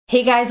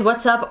Hey guys,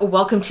 what's up?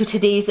 Welcome to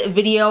today's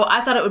video.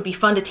 I thought it would be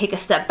fun to take a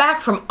step back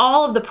from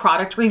all of the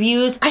product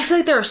reviews. I feel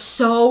like there are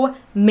so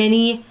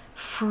many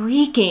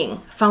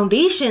freaking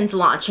foundations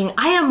launching.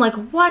 I am like,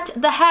 what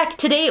the heck?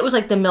 Today it was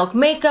like the Milk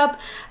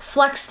Makeup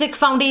Flex Stick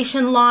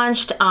Foundation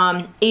launched.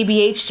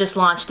 ABH just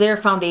launched their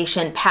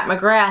foundation. Pat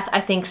McGrath,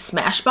 I think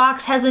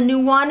Smashbox has a new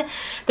one.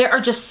 There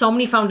are just so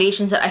many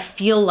foundations that I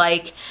feel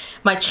like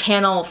my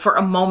channel for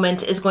a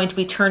moment is going to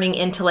be turning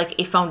into like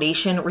a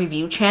foundation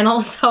review channel.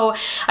 So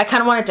I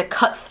kind of wanted to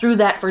cut through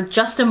that for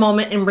just a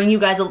moment and bring you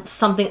guys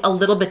something a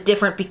little bit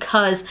different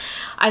because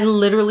I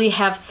literally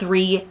have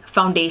 3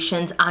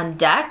 foundations on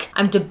deck.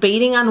 I'm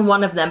debating on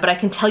one of them, but I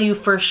can tell you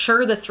for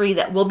sure the 3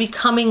 that will be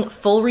coming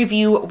full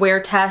review wear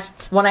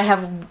tests. One I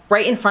have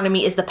right in front of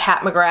me is the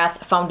Pat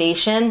McGrath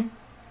foundation.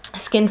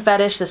 Skin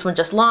Fetish, this one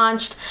just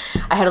launched.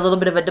 I had a little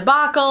bit of a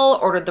debacle,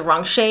 ordered the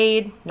wrong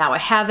shade, now I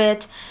have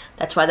it.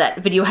 That's why that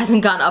video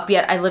hasn't gone up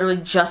yet. I literally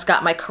just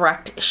got my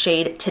correct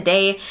shade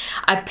today.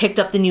 I picked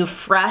up the new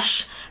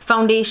Fresh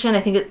foundation,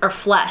 I think, or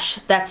Flesh,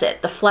 that's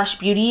it. The Flesh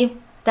Beauty,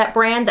 that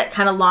brand that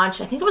kind of launched,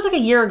 I think it was like a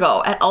year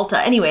ago at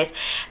Ulta. Anyways,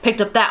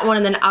 picked up that one,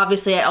 and then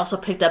obviously I also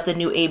picked up the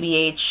new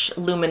ABH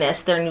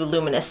Luminous, their new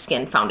Luminous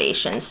Skin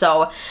Foundation.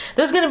 So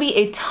there's gonna be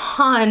a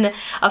ton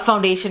of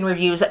foundation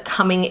reviews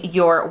coming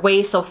your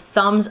way, so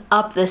thumbs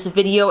up this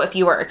video if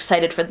you are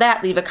excited for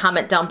that. Leave a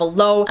comment down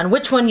below on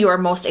which one you are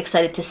most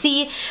excited to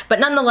see.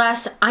 But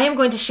nonetheless, I am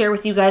going to share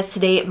with you guys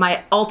today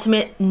my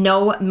ultimate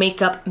no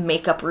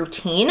makeup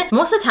routine.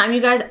 Most of the time,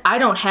 you guys, I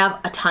don't have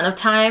a ton of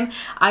time.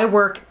 I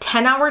work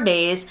 10-hour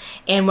days,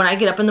 and when I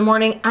get up in the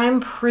morning,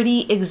 I'm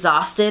pretty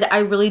exhausted. I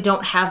really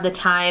don't have the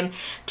time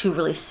to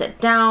really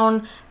sit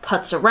down,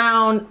 putz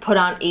around, put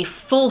on a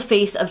full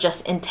face of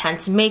just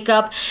intense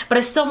makeup, but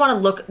I still want to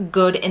look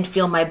good and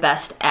feel my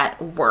best at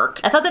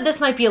work. I thought that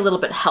this might be a little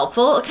bit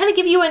helpful. It'll kind of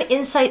give you an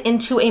insight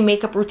into a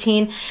makeup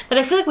routine that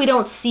I feel like we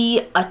don't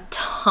see a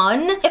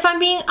ton, if I'm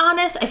being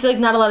honest. I feel like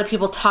not a lot of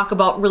people talk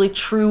about really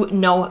true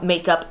no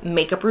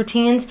makeup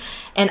routines,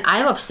 and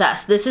I'm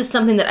obsessed. This is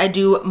something that I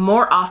do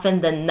more often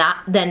than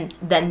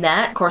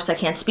that. Of course, I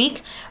can't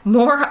speak.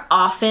 More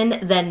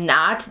often than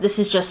not. This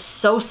is just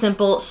so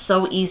simple,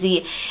 so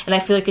easy, and I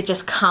feel like it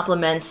just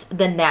complements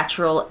the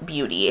natural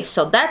beauty.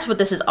 So that's what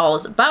this is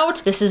all about.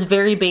 This is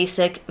very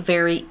basic,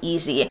 very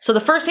easy. So the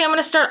first thing I'm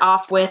gonna start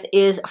off with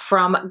is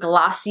from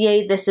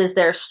Glossier. This is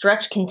their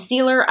Stretch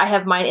Concealer. I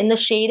have mine in the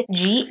shade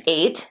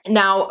G8.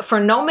 Now, for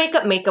no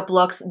makeup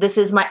looks, this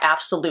is my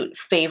absolute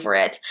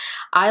favorite.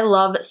 I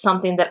love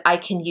something that I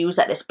can use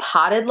that is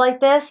potted like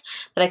this,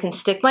 that I can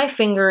stick my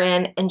finger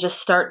in and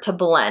just start to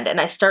blend.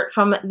 And I start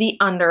from the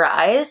under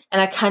eyes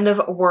and I kind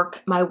of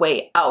work my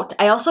way out.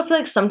 I also feel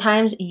like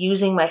sometimes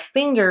using my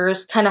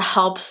fingers kind of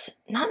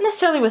helps, not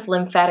necessarily with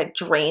lymphatic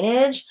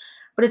drainage,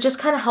 but it just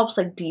kind of helps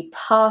like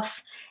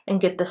depuff and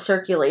get the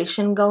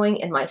circulation going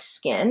in my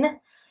skin.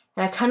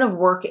 And I kind of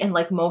work in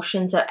like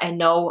motions that I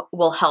know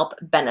will help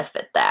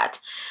benefit that.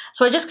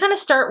 So I just kind of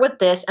start with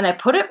this and I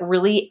put it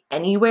really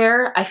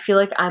anywhere I feel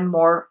like I'm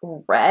more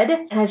red,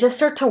 and I just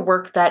start to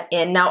work that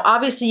in. Now,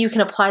 obviously you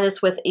can apply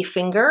this with a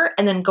finger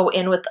and then go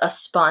in with a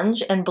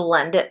sponge and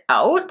blend it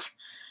out.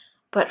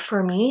 But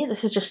for me,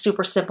 this is just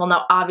super simple.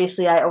 Now,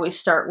 obviously I always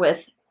start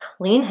with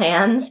clean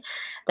hands.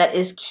 That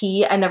is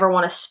key. I never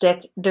want to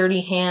stick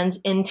dirty hands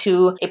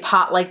into a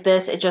pot like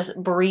this. It just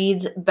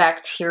breeds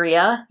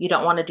bacteria. You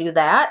don't want to do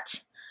that.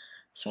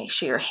 So make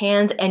sure your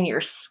hands and your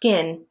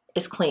skin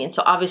is clean.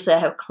 So obviously I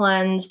have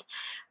cleansed,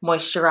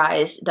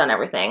 moisturized, done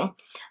everything.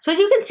 So as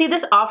you can see,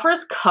 this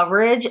offers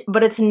coverage,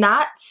 but it's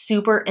not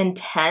super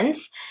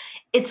intense.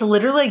 It's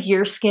literally like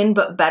your skin,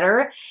 but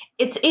better.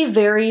 It's a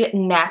very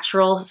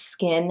natural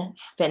skin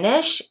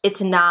finish.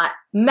 It's not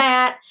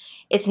matte.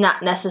 It's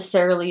not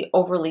necessarily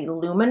overly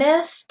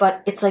luminous,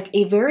 but it's like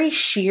a very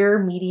sheer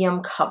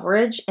medium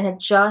coverage, and it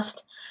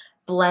just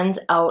blends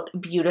out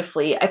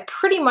beautifully. I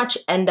pretty much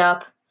end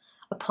up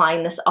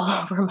applying this all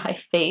over my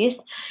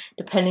face,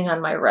 depending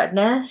on my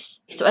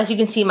redness. So as you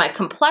can see, my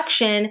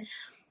complexion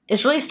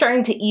is really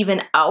starting to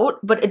even out,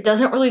 but it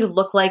doesn't really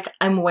look like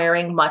I'm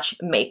wearing much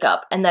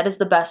makeup, and that is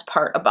the best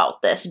part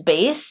about this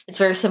base. It's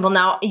very simple.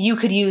 Now, you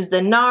could use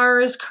the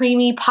NARS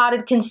Creamy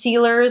Potted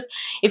Concealers.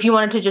 If you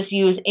wanted to just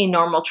use a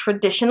normal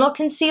traditional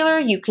concealer,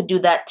 you could do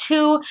that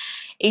too.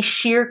 A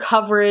sheer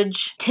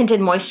coverage tinted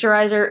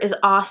moisturizer is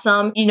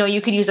awesome. You know,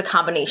 you could use a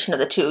combination of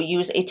the two.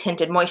 Use a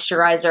tinted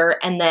moisturizer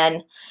and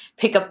then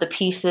pick up the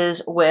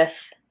pieces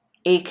with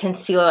a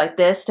concealer like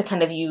this to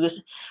kind of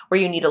use where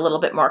you need a little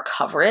bit more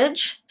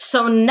coverage.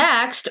 So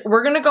next,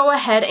 we're gonna go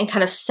ahead and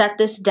kind of set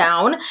this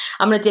down.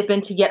 I'm gonna dip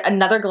into yet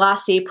another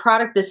Glossier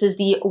product. This is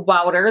the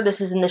Wowder.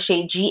 This is in the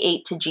shade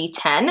G8 to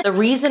G10. The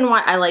reason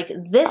why I like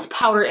this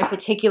powder in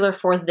particular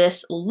for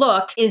this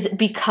look is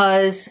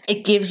because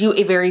it gives you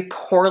a very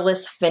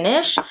poreless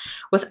finish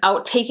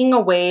without taking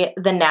away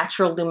the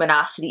natural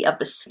luminosity of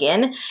the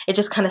skin. It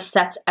just kind of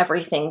sets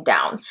everything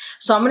down.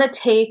 So I'm gonna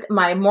take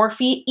my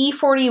Morphe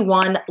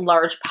E41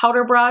 large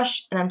powder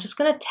brush, and I'm just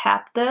gonna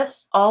tap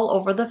this all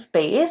over the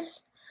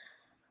face.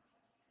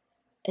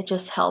 It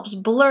just helps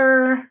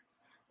blur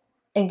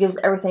and gives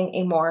everything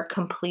a more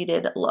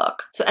completed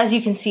look. So as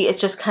you can see,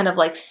 it's just kind of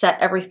like set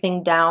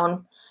everything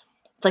down.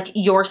 It's like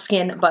your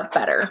skin, but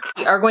better.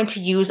 We are going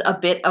to use a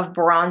bit of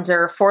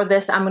bronzer. For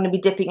this, I'm going to be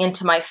dipping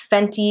into my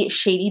Fenty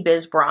Shady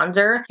Biz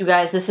bronzer. You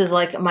guys, this is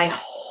like my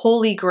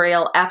holy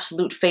grail,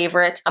 absolute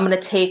favorite. I'm going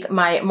to take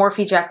my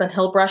Morphe Jaclyn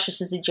Hill brush. This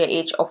is the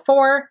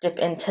JH04. Dip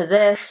into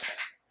this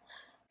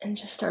and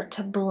just start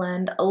to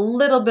blend a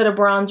little bit of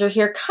bronzer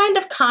here, kind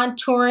of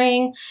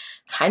contouring,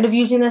 kind of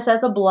using this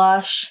as a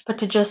blush, but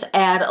to just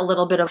add a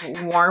little bit of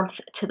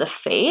warmth to the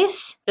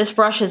face. This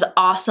brush is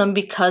awesome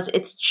because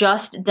it's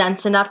just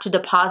dense enough to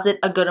deposit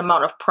a good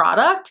amount of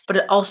product, but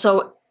it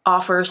also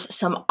offers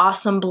some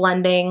awesome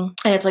blending,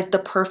 and it's like the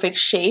perfect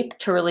shape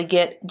to really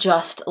get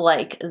just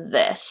like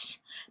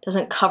this.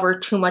 Doesn't cover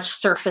too much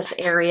surface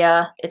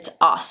area. It's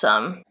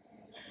awesome.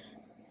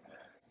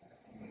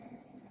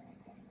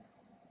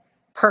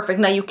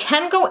 Perfect. Now you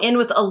can go in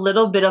with a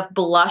little bit of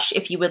blush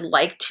if you would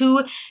like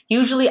to.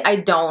 Usually I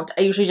don't.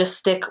 I usually just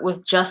stick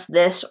with just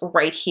this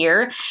right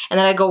here, and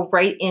then I go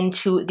right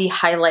into the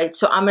highlight.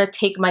 So I'm going to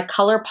take my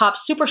ColourPop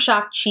Super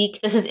Shock Cheek.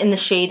 This is in the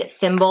shade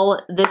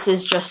Thimble. This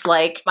is just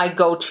like my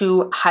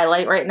go-to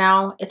highlight right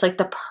now. It's like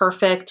the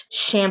perfect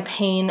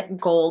champagne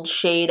gold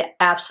shade.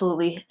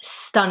 Absolutely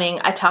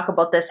stunning. I talk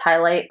about this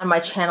highlight on my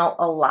channel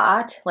a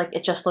lot. Like,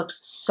 it just looks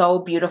so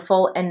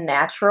beautiful and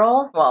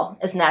natural. Well,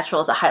 as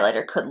natural as a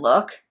highlighter could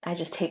look. I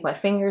just take my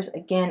fingers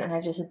again and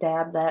I just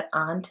dab that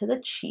onto the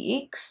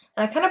cheeks.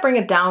 And I kind of bring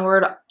it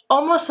downward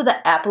almost to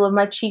the apple of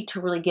my cheek to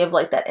really give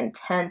like that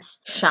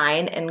intense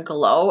shine and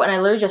glow. And I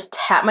literally just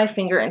tap my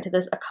finger into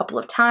this a couple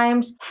of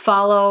times,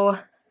 follow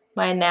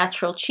my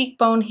natural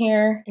cheekbone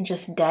here, and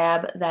just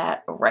dab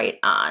that right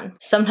on.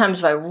 Sometimes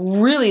if I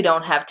really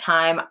don't have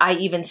time, I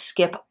even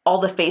skip all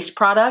the face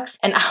products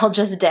and I'll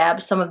just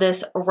dab some of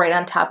this right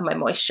on top of my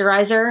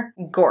moisturizer.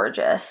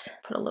 Gorgeous.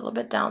 Put a little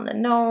bit down the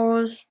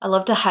nose. I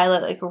love to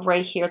highlight like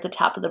right here at the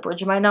top of the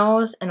bridge of my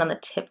nose and on the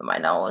tip of my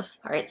nose.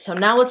 All right, so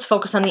now let's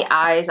focus on the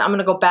eyes. I'm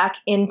gonna go back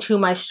into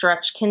my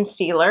stretch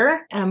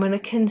concealer and I'm gonna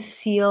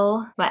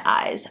conceal my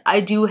eyes. I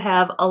do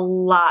have a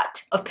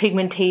lot of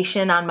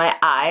pigmentation on my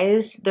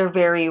eyes. They're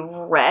very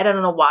red. I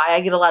don't know why. I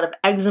get a lot of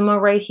eczema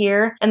right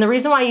here. And the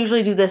reason why I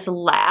usually do this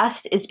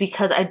last is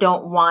because I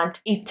don't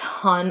want a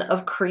ton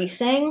of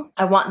creasing.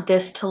 I want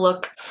this to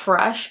look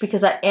fresh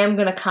because I am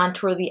going to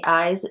contour the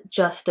eyes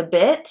just a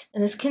bit.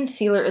 And this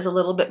concealer is a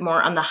little bit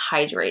more on the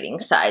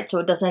hydrating side, so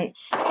it doesn't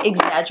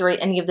exaggerate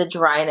any of the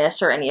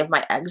dryness or any of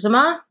my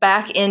eczema.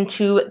 Back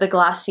into the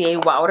Glossier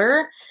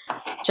Wowder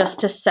just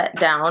to set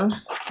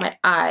down my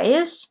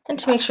eyes and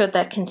to make sure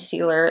that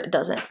concealer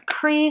doesn't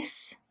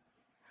crease.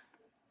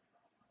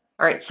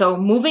 All right, so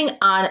moving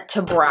on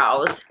to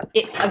brows.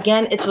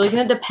 Again, it's really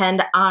gonna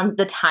depend on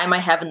the time I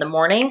have in the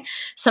morning.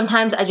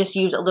 Sometimes I just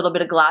use a little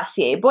bit of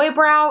Glossier Boy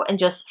Brow and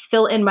just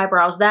fill in my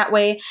brows that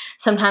way.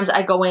 Sometimes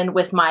I go in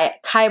with my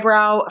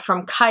Kybrow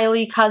from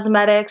Kylie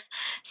Cosmetics.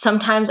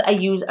 Sometimes I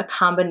use a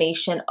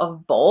combination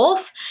of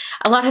both.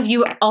 A lot of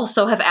you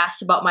also have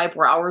asked about my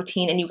brow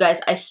routine, and you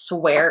guys, I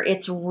swear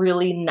it's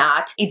really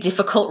not a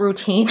difficult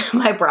routine.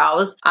 My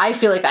brows, I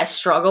feel like I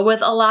struggle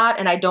with a lot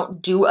and I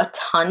don't do a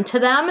ton to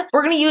them.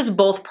 We're gonna use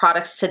both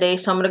products today.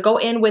 So I'm going to go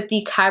in with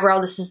the Kybrow.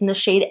 This is in the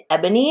shade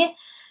Ebony.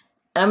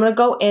 And I'm going to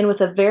go in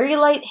with a very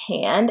light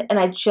hand, and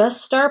I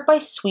just start by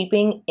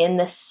sweeping in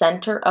the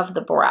center of the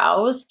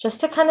brows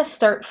just to kind of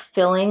start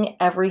filling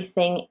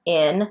everything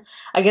in.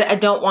 Again, I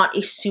don't want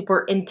a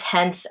super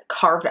intense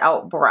carved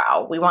out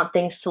brow. We want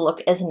things to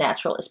look as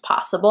natural as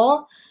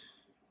possible.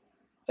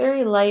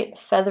 Very light,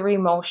 feathery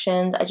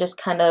motions. I just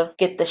kind of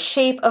get the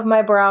shape of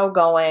my brow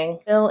going,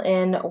 fill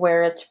in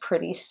where it's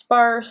pretty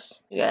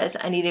sparse. You guys,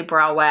 I need a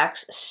brow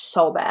wax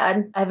so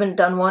bad. I haven't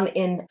done one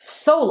in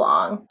so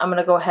long. I'm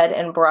gonna go ahead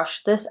and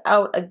brush this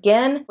out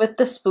again with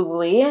the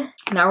spoolie.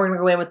 Now we're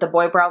gonna go in with the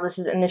Boy Brow. This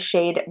is in the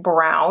shade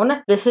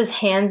Brown. This is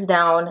hands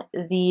down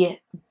the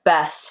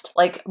best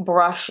like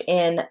brush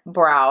in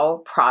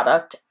brow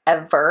product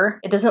ever.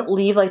 It doesn't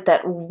leave like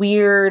that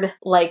weird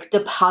like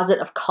deposit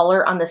of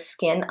color on the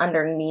skin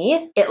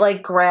underneath. It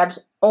like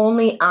grabs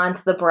only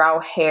onto the brow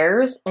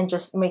hairs and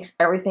just makes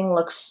everything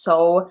look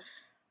so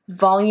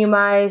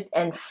volumized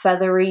and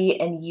feathery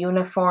and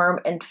uniform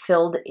and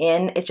filled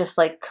in. It just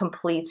like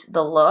completes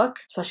the look.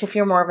 Especially if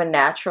you're more of a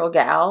natural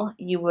gal,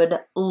 you would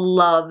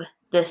love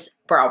this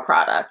brow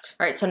product.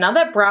 All right, so now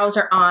that brows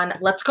are on,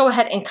 let's go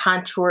ahead and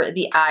contour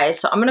the eyes.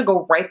 So I'm gonna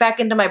go right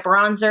back into my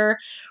bronzer.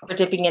 We're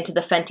dipping into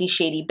the Fenty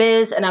Shady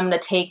Biz, and I'm gonna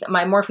take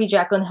my Morphe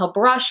Jaclyn Hill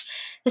brush.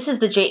 This is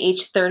the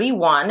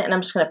JH31, and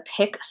I'm just gonna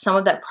pick some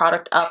of that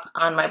product up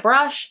on my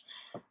brush.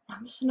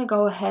 I'm just gonna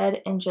go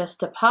ahead and just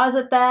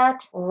deposit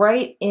that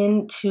right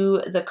into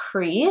the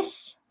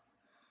crease.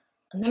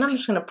 And then I'm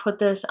just gonna put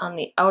this on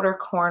the outer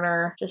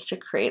corner just to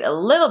create a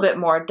little bit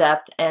more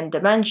depth and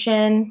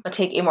dimension. I'll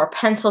take a more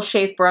pencil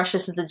shaped brush.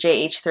 This is the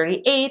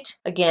JH38.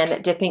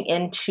 Again, dipping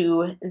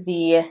into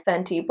the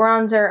Fenty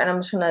bronzer, and I'm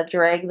just gonna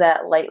drag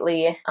that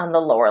lightly on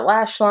the lower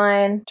lash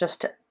line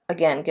just to,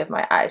 again, give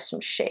my eyes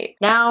some shape.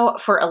 Now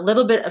for a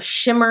little bit of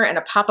shimmer and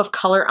a pop of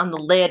color on the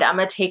lid, I'm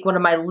gonna take one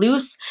of my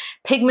loose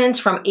pigments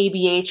from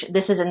ABH.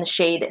 This is in the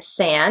shade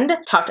Sand.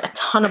 Talked a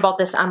ton about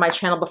this on my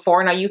channel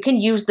before. Now you can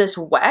use this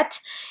wet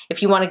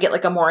if you wanna get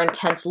like a more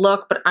intense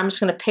look, but I'm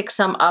just gonna pick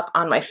some up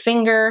on my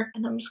finger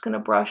and I'm just gonna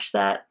brush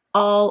that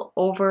all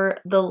over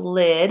the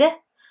lid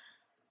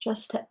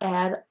just to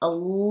add a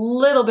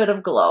little bit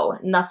of glow,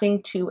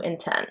 nothing too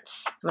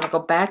intense. I'm gonna go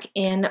back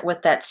in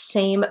with that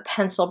same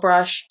pencil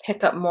brush,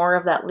 pick up more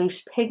of that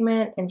loose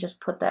pigment and just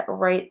put that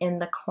right in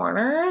the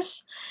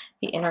corners,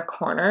 the inner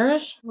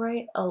corners,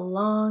 right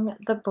along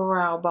the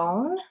brow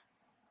bone.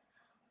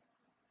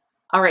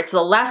 All right, so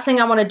the last thing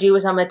I wanna do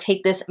is I'm gonna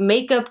take this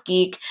Makeup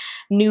Geek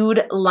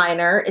nude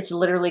liner. It's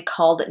literally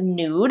called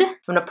Nude. I'm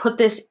gonna put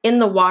this in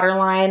the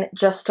waterline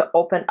just to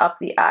open up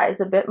the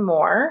eyes a bit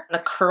more. I'm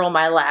gonna curl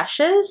my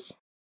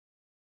lashes.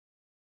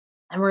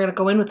 And we're gonna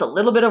go in with a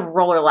little bit of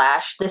Roller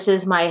Lash. This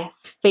is my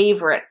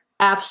favorite,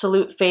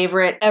 absolute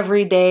favorite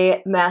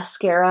everyday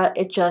mascara.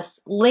 It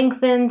just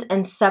lengthens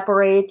and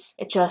separates.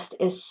 It just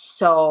is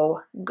so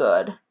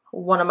good.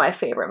 One of my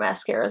favorite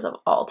mascaras of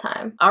all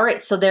time. All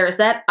right, so there's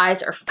that.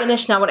 Eyes are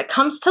finished. Now when it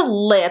comes to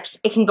lips,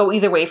 it can go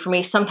either way for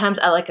me. Sometimes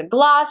I like a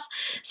gloss,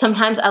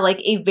 sometimes I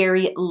like a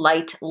very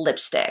light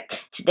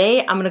lipstick.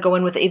 Today, I'm gonna go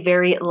in with a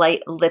very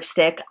light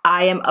lipstick.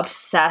 I am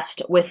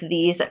obsessed with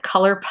these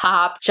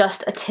ColourPop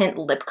Just a Tint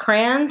lip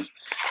crayons.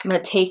 I'm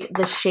gonna take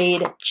the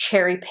shade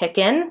Cherry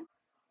Pickin'.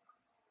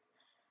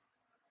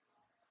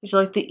 These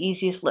are like the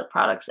easiest lip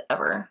products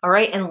ever. All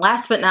right, and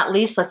last but not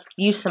least, let's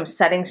use some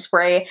setting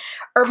spray.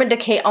 Urban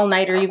Decay All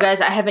Nighter, you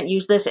guys. I haven't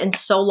used this in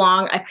so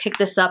long. I picked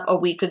this up a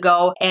week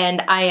ago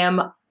and I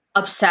am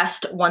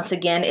obsessed once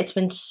again. It's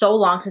been so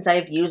long since I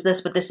have used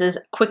this, but this is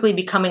quickly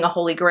becoming a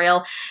holy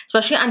grail,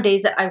 especially on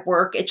days that I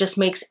work. It just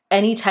makes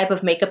any type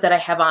of makeup that I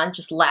have on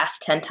just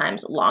last 10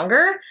 times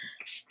longer.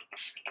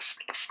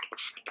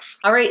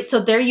 All right, so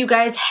there you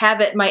guys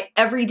have it. My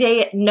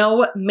everyday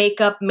no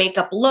makeup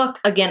look.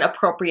 Again,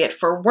 appropriate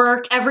for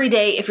work. Every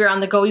day, if you're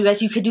on the go, you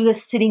guys, you could do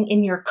this sitting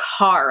in your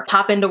car.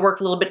 Pop into work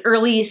a little bit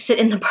early, sit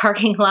in the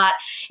parking lot,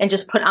 and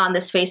just put on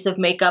this face of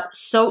makeup.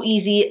 So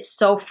easy,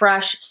 so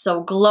fresh,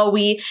 so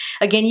glowy.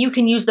 Again, you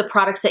can use the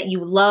products that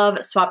you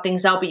love, swap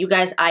things out, but you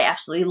guys, I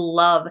absolutely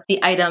love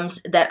the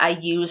items that I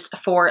used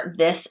for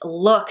this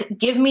look.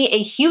 Give me a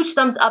huge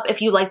thumbs up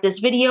if you like this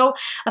video.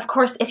 Of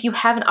course, if you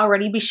haven't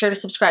already, be sure to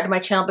subscribe to my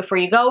channel before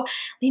you go.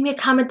 Leave me a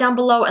comment down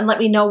below and let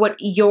me know what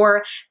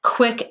your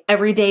quick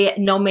everyday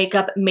no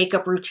makeup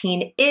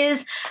routine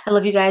is. I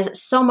love you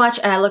guys so much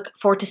and I look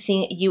forward to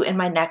seeing you in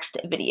my next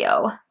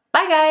video.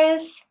 Bye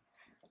guys.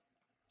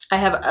 I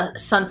have a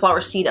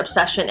sunflower seed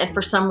obsession and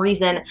for some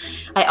reason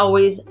I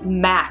always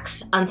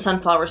max on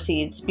sunflower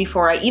seeds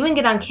before I even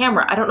get on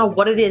camera. I don't know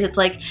what it is. It's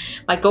like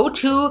my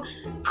go-to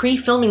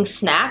pre-filming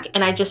snack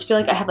and I just feel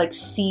like I have like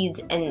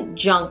seeds and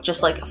junk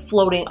just like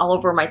floating all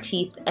over my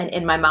teeth and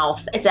in my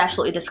mouth. It's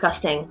absolutely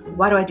disgusting.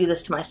 Why do I do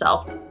this to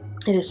myself?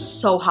 It is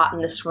so hot in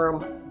this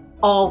room.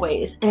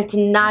 Always. And it's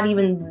not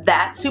even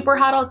that super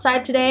hot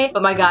outside today,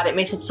 but my God, it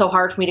makes it so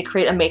hard for me to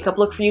create a makeup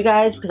look for you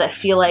guys because I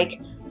feel like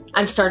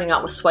I'm starting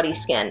out with sweaty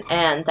skin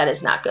and that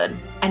is not good.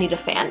 I need a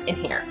fan in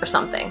here or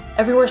something.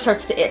 Everywhere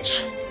starts to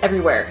itch.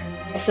 Everywhere.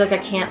 I feel like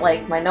I can't,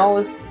 like, my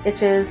nose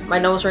itches, my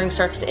nose ring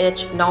starts to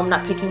itch. No, I'm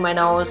not picking my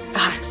nose.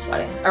 God, I'm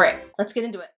sweating. All right, let's get into it.